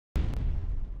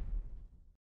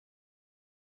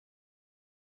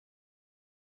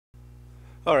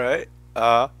Alright,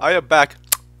 I am back.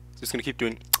 Just gonna keep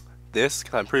doing this,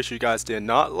 because I'm pretty sure you guys did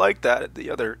not like that at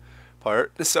the other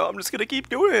part, so I'm just gonna keep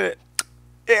doing it.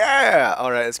 Yeah!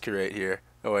 Alright, let's create here.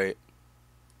 Oh, wait.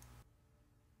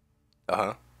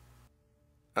 Uh-huh.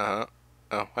 Uh-huh.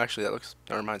 Oh, actually,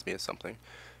 that reminds me of something.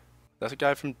 That's a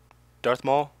guy from Darth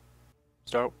Maul?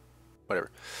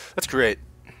 Whatever. Let's create.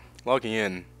 Logging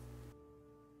in.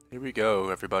 Here we go,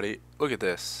 everybody. Look at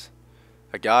this.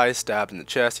 A guy stabbed in the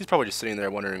chest. He's probably just sitting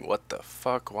there wondering, what the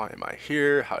fuck? Why am I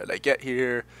here? How did I get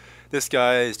here? This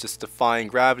guy is just defying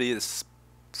gravity. This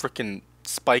freaking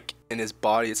spike in his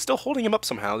body. It's still holding him up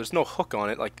somehow. There's no hook on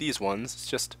it like these ones. It's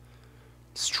just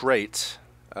straight.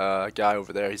 A guy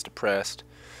over there, he's depressed.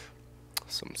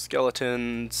 Some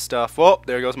skeleton stuff. Whoa,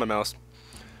 there goes my mouse.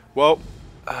 Whoa.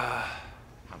 How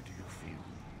do you feel?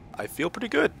 I feel pretty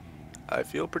good. I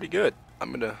feel pretty good.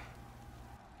 I'm gonna...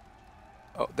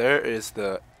 Oh, there is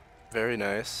the... Very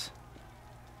nice.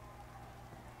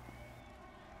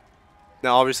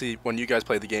 Now, obviously, when you guys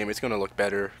play the game, it's going to look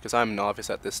better, because I'm a novice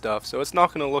at this stuff, so it's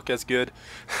not going to look as good.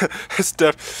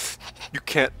 Stuff, you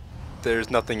can't... There's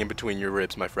nothing in between your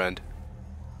ribs, my friend.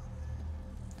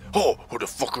 Oh, who the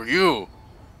fuck are you?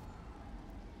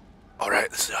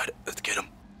 Alright, let's get him.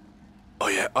 Oh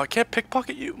yeah, I can't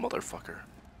pickpocket you, motherfucker.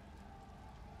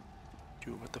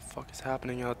 Dude, what the fuck is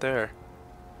happening out there?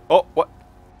 Oh, what?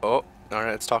 Oh,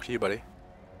 alright, let's talk to you, buddy.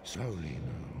 Slowly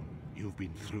now. You've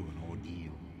been through an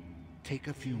ordeal. Take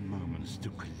a few moments to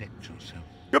collect yourself.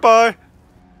 Goodbye!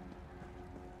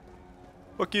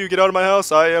 Fuck you, get out of my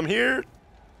house, I am here,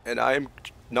 and I am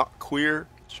not queer.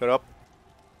 Shut up.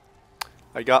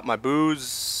 I got my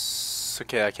booze.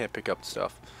 Okay, I can't pick up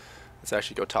stuff. Let's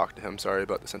actually go talk to him. Sorry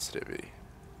about the sensitivity.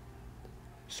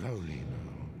 Slowly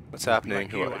now. What's happening? Like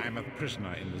Who you, are you? I'm a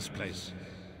prisoner in this place.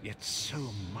 Yet so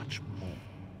much more.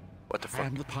 What the I fuck?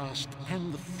 am the past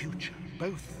and the future,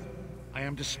 both. I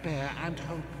am despair and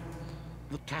hope.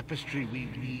 The tapestry we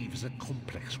weave is a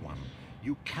complex one.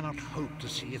 You cannot hope to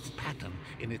see its pattern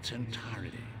in its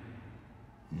entirety.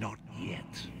 Not yet.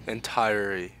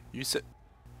 Entirety. You said...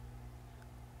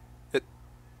 It...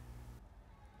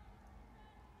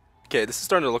 Okay, this is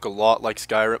starting to look a lot like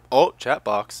Skyrim. Oh, chat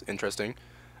box. Interesting.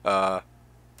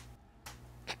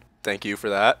 Thank you for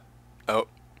that. Oh.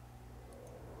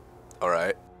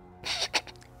 Alright.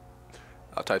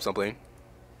 I'll type something.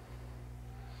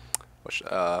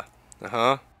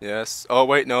 Uh-huh. Yes. Oh,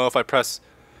 wait, no, if I press...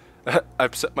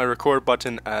 I've set my record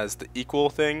button as the equal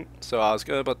thing, so I was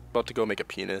about to go make a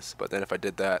penis, but then if I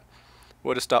did that,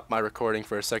 would have stopped my recording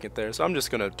for a second there, so I'm just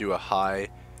gonna do a hi.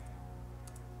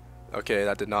 Okay,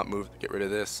 that did not move. Get rid of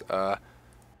this.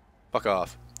 Fuck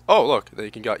off. Oh, look, there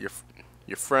you can got your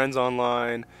friends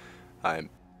online. I'm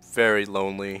very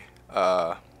lonely.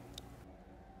 I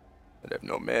have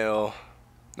no mail,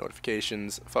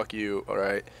 notifications. Fuck you. All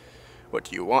right. What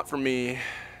do you want from me?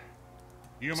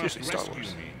 You Seriously, must Star rescue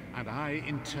Wars. me, and I,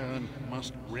 in turn,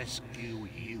 must rescue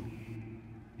you.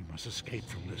 You must escape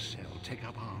from this cell, take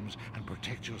up arms, and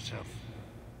protect yourself.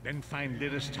 Then find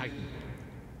Lyris Titan.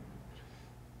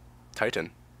 Titan.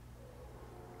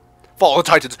 Follow the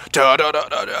Titans. Da da da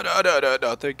da da da da da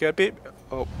da. They can't be.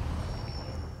 Oh.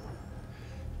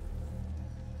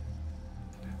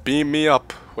 Beam me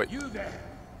up. Wait. You there.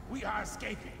 We are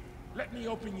escaping. Let me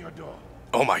open your door.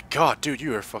 Oh my god, dude,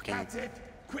 you are fucking... That's it.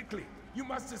 Quickly. You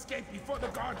must escape before the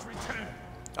guards return.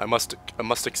 I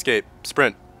must escape.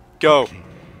 Sprint. Go.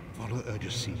 Follow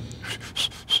urgency.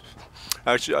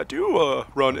 Actually, I do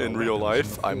run in real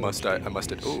life. I must.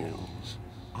 Ooh.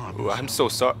 Ooh, I'm so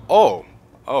sorry. Oh.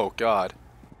 Oh god.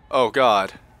 Oh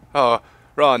god. Oh,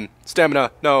 run.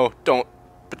 Stamina. No, don't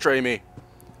betray me.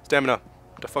 Stamina.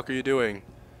 What the fuck are you doing?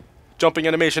 Jumping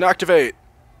animation. Activate.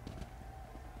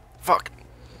 Fuck.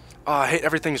 Oh, I hate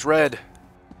everything's red.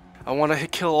 I want to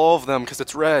kill all of them because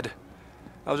it's red.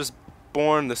 I was just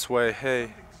born this way. Hey.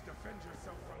 Defend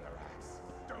yourself from the rats.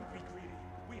 Don't be greedy.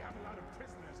 We have a lot of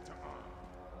prisoners to arm.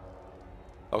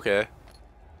 Okay.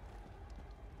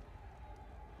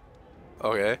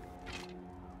 Okay.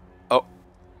 Oh.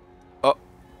 Oh.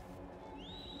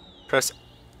 Press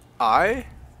I?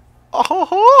 Oh ho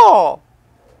ho!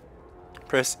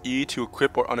 Press E to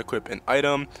equip or unequip an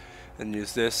item, and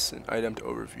use this an item to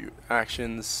overview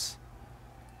actions.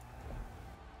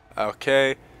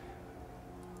 Okay.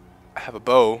 I have a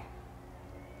bow.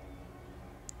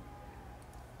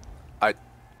 I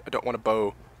don't want a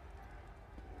bow.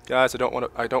 Guys, I don't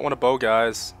want a bow,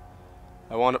 guys.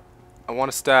 I want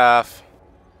a staff.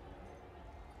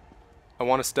 I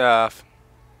want a staff.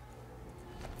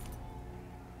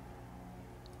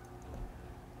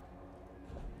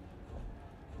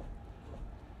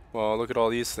 Well, look at all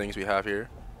these things we have here.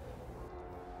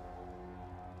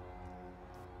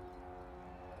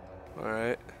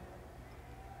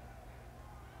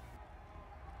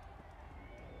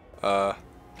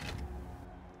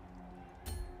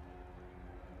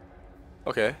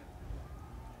 Okay.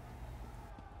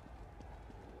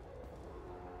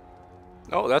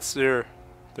 Oh, that's your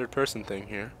third person thing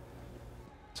here.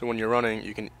 So when you're running,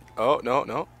 you can... Oh, no,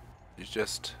 no. You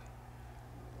just...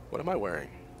 What am I wearing?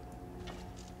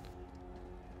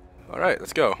 Alright,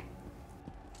 let's go.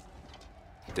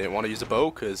 Didn't want to use a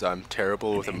bow because I'm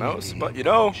terrible with a mouse, but you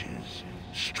know...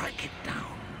 Strike it down.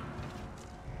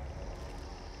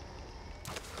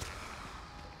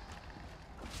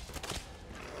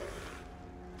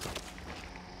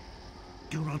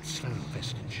 Do not slow,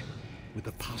 Vestige. With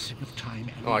the passing of time...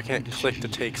 Oh, I can't click to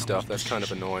take stuff. That's kind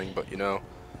of annoying, but you know...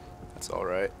 That's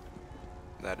alright.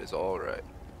 That is alright.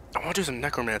 I want to do some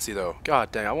necromancy, though.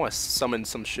 God dang, I want to summon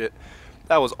some shit.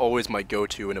 That was always my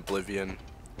go-to in Oblivion.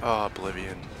 Oh,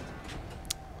 Oblivion.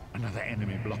 Another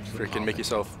enemy blocks the Freaking path. make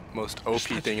yourself most OP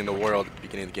thing in the world at the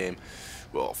beginning of the game.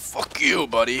 Well, fuck you,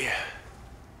 buddy.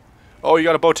 Oh, you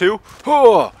got a bow too?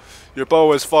 Oh, your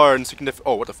bow is far and significant.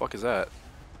 Oh, what the fuck is that?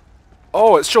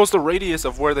 Oh, it shows the radius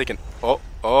of where they can... Oh,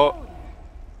 oh.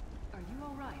 Are you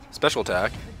all right? Special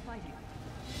attack. Good fighting.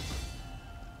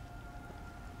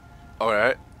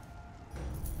 Alright.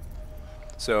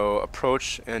 So,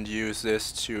 approach and use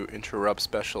this to interrupt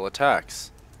special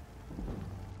attacks.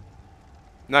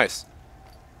 Nice.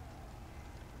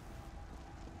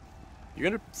 You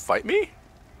gonna fight me?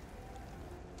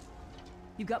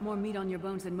 You got more meat on your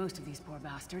bones than most of these poor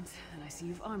bastards, and I see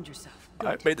you've armed yourself.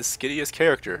 I Good. made the skittiest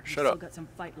character. You've Shut still up. got some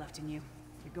fight left in you.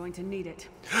 You're going to need it.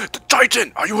 The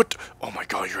Titan! Are you a... Oh my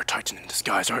god, you're a Titan in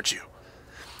disguise, aren't you?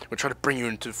 We're trying to bring you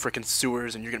into frickin'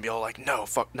 sewers and you're gonna be all like, no,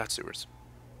 fuck, not sewers.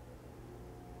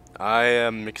 I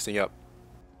am mixing up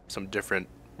some different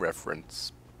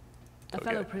reference. A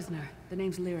fellow prisoner. The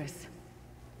name's Lyris.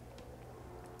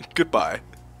 Goodbye.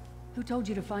 Who told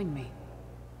you to find me?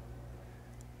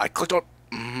 I clicked on...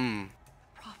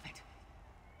 Prophet.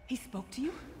 He spoke to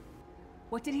you?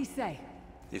 What did he say?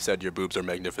 He said your boobs are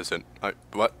magnificent.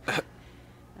 What? That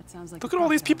sounds like Look a at all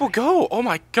these prophet, people all right. go! Oh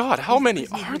my god, how He's many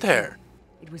prisoner are with there?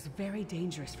 you. It was very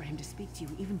dangerous for him to speak to you,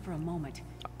 even for a moment.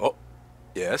 Oh,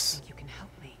 yes. Think you can help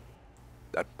me?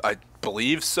 I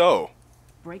believe so.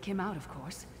 Break him out, of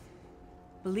course.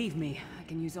 Believe me, I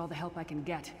can use all the help I can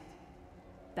get.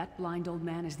 That blind old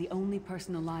man is the only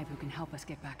person alive who can help us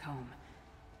get back home.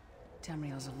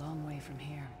 Tamriel's a long way from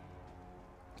here.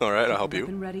 Alright, I'll Keep help the you.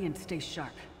 weapon ready and stay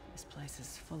sharp. This place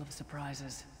is full of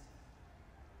surprises.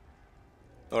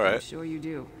 I'm Alright. sure you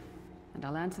do. And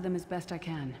I'll answer them as best I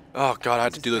can. Oh god, I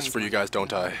have to He's a do this strange for you one, guys,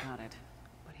 don't no I? doubt about it.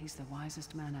 But he's the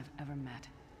wisest man I've ever met.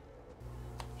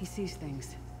 He sees things.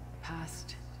 The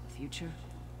past, the future.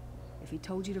 If he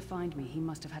told you to find me, he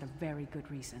must have had a very good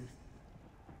reason.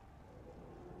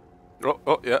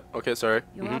 Oh, yeah, okay, sorry.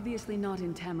 You're obviously not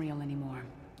in Tamriel anymore.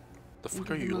 The Think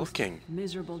fuck are of the you most looking?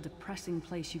 Miserable, depressing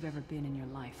place you've ever been in your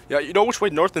life. Yeah, you know which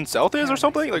way north and south is or Paradise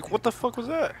something? out Like, there. what the fuck was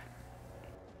that?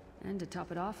 And to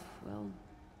top it off, well,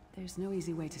 there's no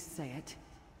easy way to say it.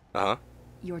 Uh-huh.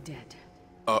 You're dead.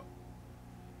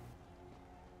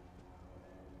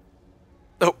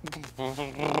 Oh,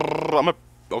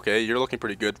 okay, you're looking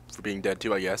pretty good for being dead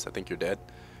too, I guess. I think you're dead.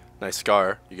 Nice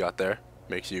scar you got there.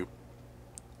 Makes you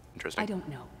interesting. I don't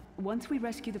know. Once we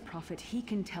rescue the Prophet, he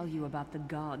can tell you about the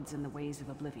gods and the ways of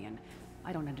Oblivion.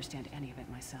 I don't understand any of it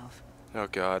myself. Oh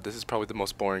god, this is probably the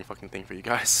most boring fucking thing for you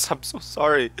guys. I'm so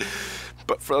sorry.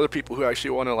 But for other people who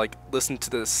actually want to, like, listen to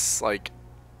this, like...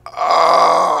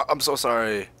 I'm so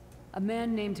sorry. A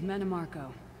man named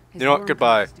Menemarco. His You know what? worm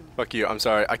Goodbye. comes to- Fuck you. I'm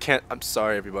sorry. I can't. I'm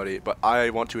sorry, everybody. But I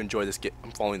want to enjoy this game.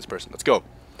 I'm following this person. Let's go.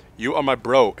 You are my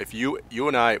bro. If you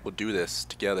and I will do this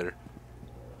together.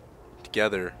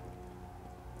 Together.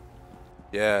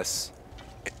 Yes.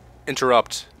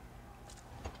 Interrupt.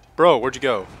 Bro, where'd you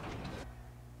go?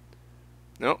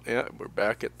 No, yeah, we're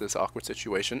back at this awkward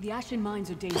situation. The Ashen Mines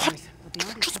are dangerous, but they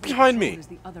aren't as Just heavily behind me. patrolled as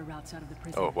the other routes out of the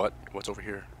prison. Oh, what? What's over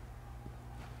here?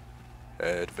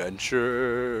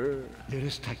 Adventure.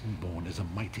 Lyris Titanborn is a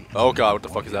mighty... Oh god, what the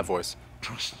fuck is that voice?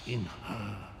 Trust in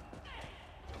her.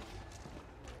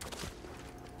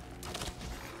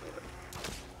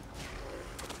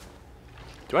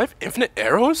 Do I have infinite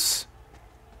arrows?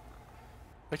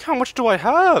 Like, how much do I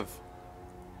have?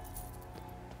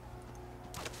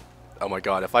 Oh my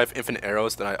god, if I have infinite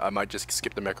arrows, then I might just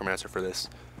skip the Necromancer for this.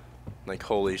 Like,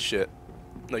 holy shit.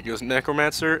 Like, it was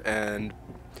Necromancer and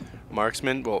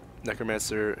Marksman. Well,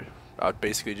 Necromancer, I'd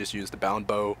basically just use the bound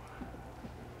bow,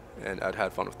 and I'd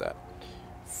have fun with that.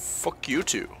 Fuck you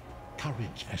two.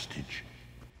 Courage, Vestige.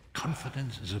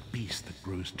 Confidence is a beast that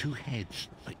grows two heads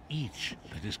for each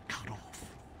that is cut off.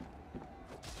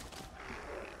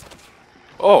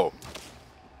 Oh.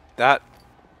 That...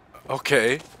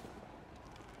 Okay.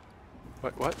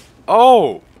 What?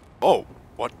 Oh! Oh!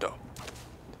 What the...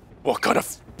 What kind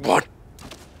of... What?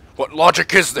 What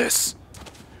logic is this?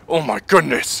 Oh my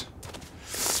goodness!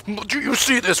 Do you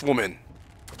see this woman?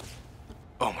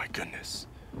 Oh my goodness.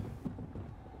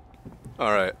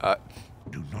 Alright,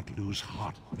 Do not lose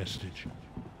heart, Vestige.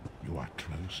 You are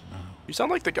close now. you sound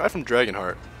like the guy from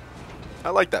Dragonheart.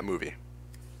 I like that movie.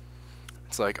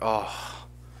 It's like, oh,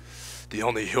 the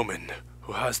only human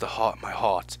who has the heart, my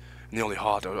heart, and the only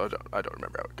heart, I don't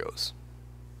remember how it goes.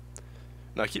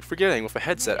 And I keep forgetting with a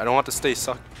headset, I don't want to stay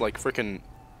like freaking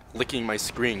licking my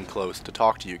screen close to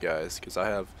talk to you guys, because I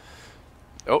have,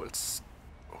 oh, it's,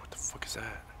 oh, what the fuck is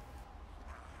that?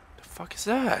 The fuck is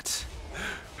that?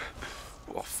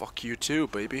 Well, fuck you too,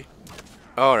 baby.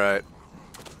 Alright.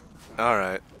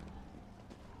 Alright.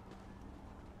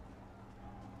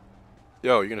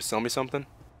 Yo, you gonna sell me something?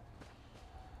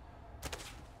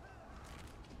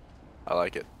 I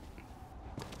like it.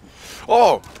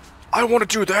 Oh! I wanna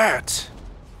do that!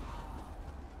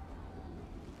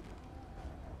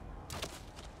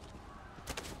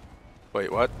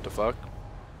 Wait, what the fuck?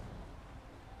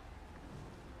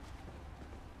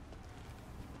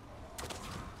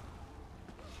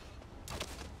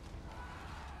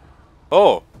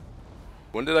 Oh!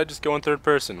 When did I just go in third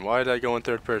person? Why did I go in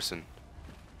third person?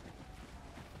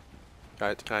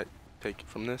 Can I take it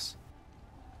from this?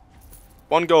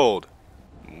 1 gold!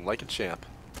 Like a champ.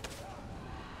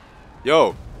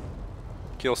 Yo!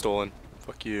 Kill stolen.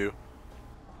 Fuck you.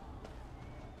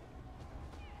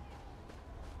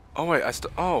 Oh wait,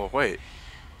 oh wait.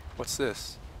 What's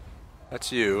this?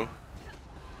 That's you.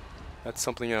 That's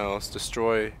something else.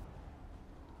 Destroy.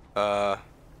 Bitch,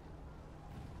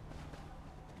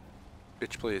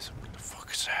 please. What the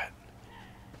fuck is that?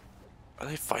 Are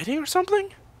they fighting or something?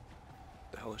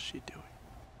 What the hell is she doing?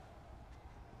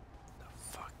 The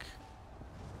fuck?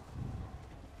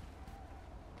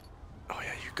 Oh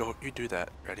yeah, you do that.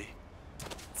 Ready?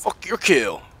 Fuck your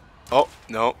kill! Oh,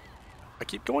 no. I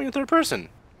keep going in third person.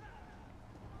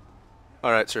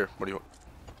 Alright, sir. What do you want?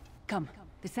 Come.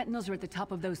 The sentinels are at the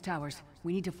top of those towers.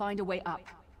 We need to find a way up.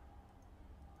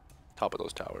 Top of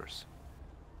those towers.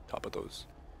 Top of those.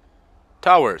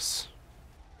 Towers!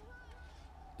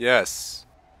 Yes.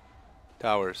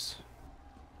 Towers.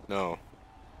 No.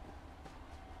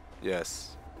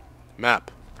 Yes.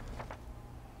 Map.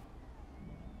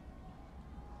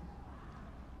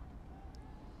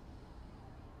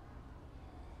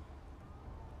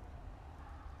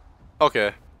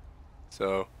 Okay.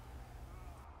 So.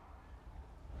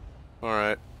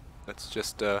 Alright. Let's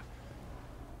just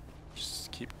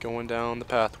keep going down the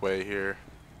pathway here.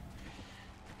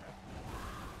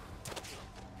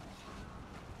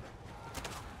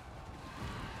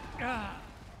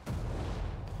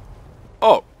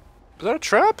 Oh! Was that a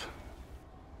trap?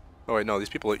 Oh wait, no, these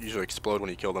people usually explode when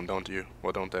you kill them, don't you?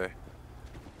 Well, don't they?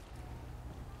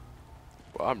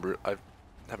 Well, I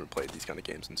haven't played these kind of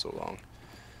games in so long.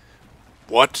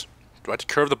 What? Do I have to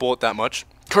curve the bullet that much?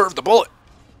 Curve the bullet!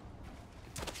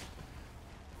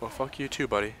 Well, fuck you too,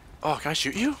 buddy. Oh, can I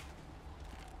shoot you?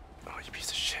 Oh, you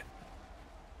piece of shit.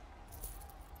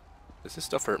 Does this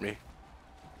stuff hurt me?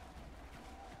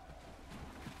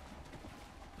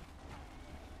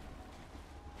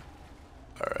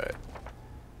 Alright.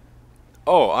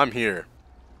 Oh, I'm here.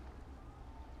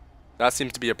 That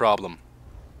seems to be a problem.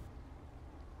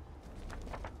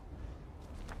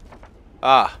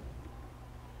 Ah.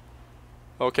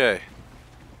 Okay.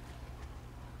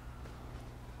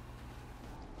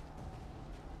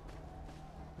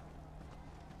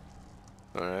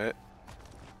 Alright.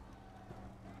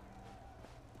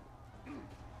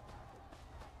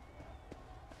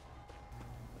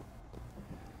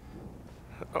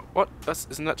 Oh, what?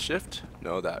 Isn't that shift?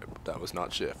 No, that was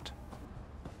not shift.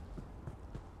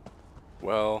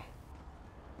 Well.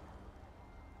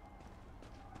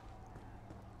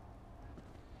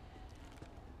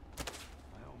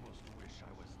 I almost wish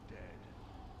I was dead.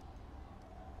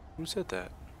 Who said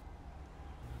that?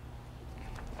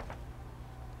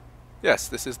 Yes,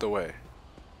 this is the way.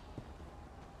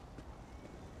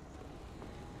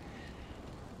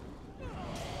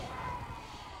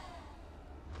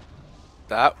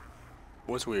 That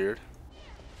was weird.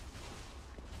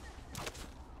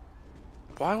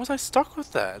 Why was I stuck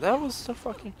with that? That was so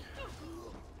fucking...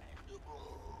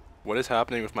 What is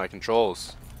happening with my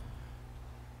controls?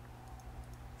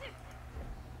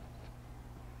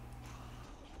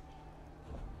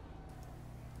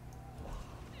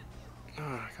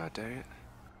 Oh, god dang it.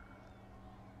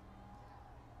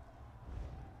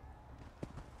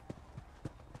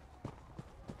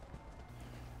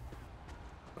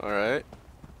 Alright.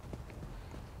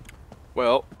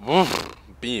 Well,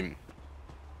 beam.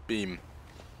 Beam.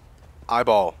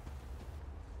 Eyeball.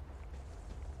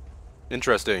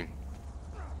 Interesting.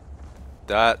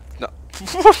 That... No.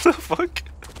 What the fuck?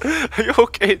 Are you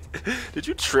okay? Did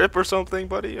you trip or something,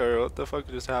 buddy? Or what the fuck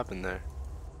just happened there?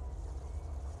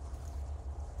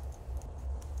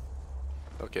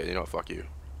 Okay, you know what? Fuck you.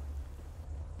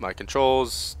 My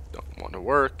controls don't want to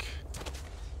work.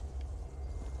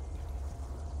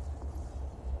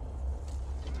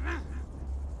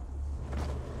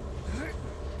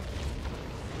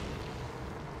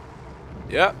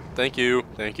 Yeah, thank you.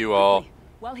 Thank you all.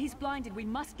 While he's blinded, we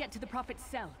must get to the Prophet's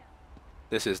cell.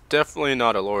 This is definitely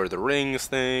not a Lord of the Rings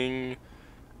thing.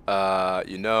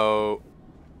 You know...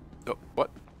 Oh,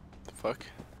 what the fuck?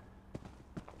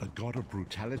 The god of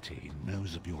brutality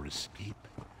knows of your escape.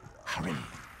 Hurry.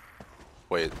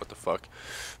 Wait, what the fuck?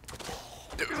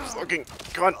 Dude, fucking...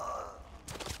 Come on.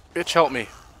 Bitch, help me.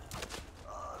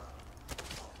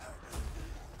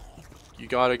 You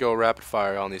gotta go rapid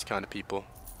fire on these kind of people.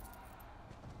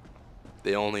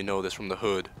 They only know this from the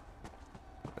hood.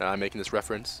 And I'm making this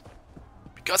reference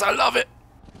because I love it.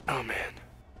 Oh man.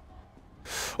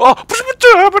 Oh.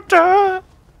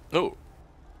 Oh.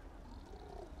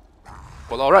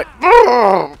 Well, all right.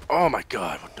 Oh my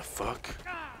God! What the fuck?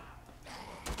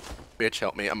 Bitch,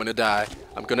 help me! I'm gonna die.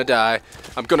 I'm gonna die.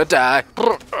 I'm gonna die.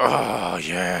 Oh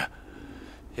yeah.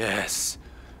 Yes.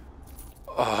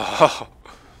 Oh.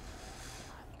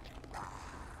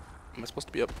 Am I supposed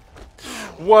to be up?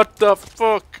 What the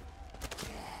fuck?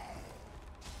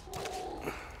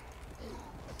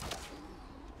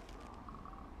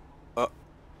 You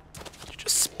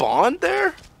just spawned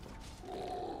there?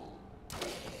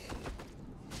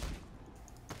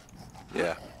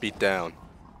 Yeah, beat down.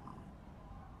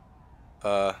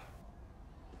 Girl,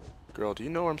 do you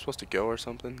know where I'm supposed to go or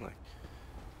something? Like,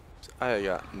 I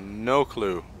got no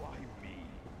clue.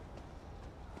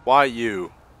 Why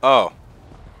you? Oh.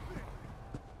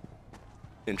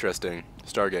 Interesting.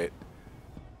 Stargate.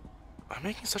 I'm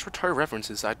making such retarded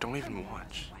references I don't even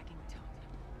watch.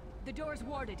 The door's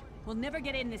warded. We'll never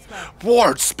get in this way.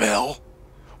 Ward spell?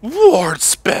 Ward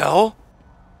spell?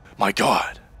 My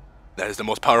God. That is the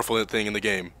most powerful thing in the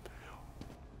game.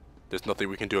 There's nothing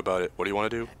we can do about it. What do you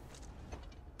want to do?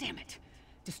 Damn it.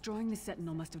 Destroying the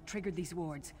Sentinel must have triggered these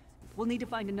wards. We'll need to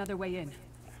find another way in.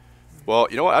 Well,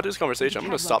 you know what? After this conversation, I'm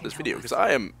going to stop this video because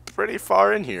I am pretty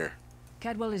far in here.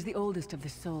 Cadwell is the oldest of the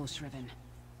Soul Shriven.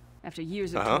 After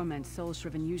years of torment, Soul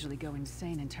Shriven usually go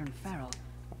insane and turn feral.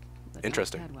 But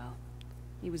interesting. Not Cadwell.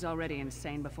 He was already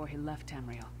insane before he left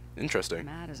Tamriel. Interesting.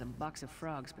 Mad as a box of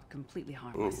frogs, but completely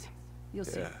harmless. Ooh. You'll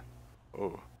see.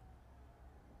 Oh.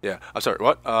 Yeah. I'm sorry.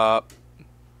 What?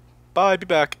 Bye. Be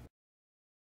back.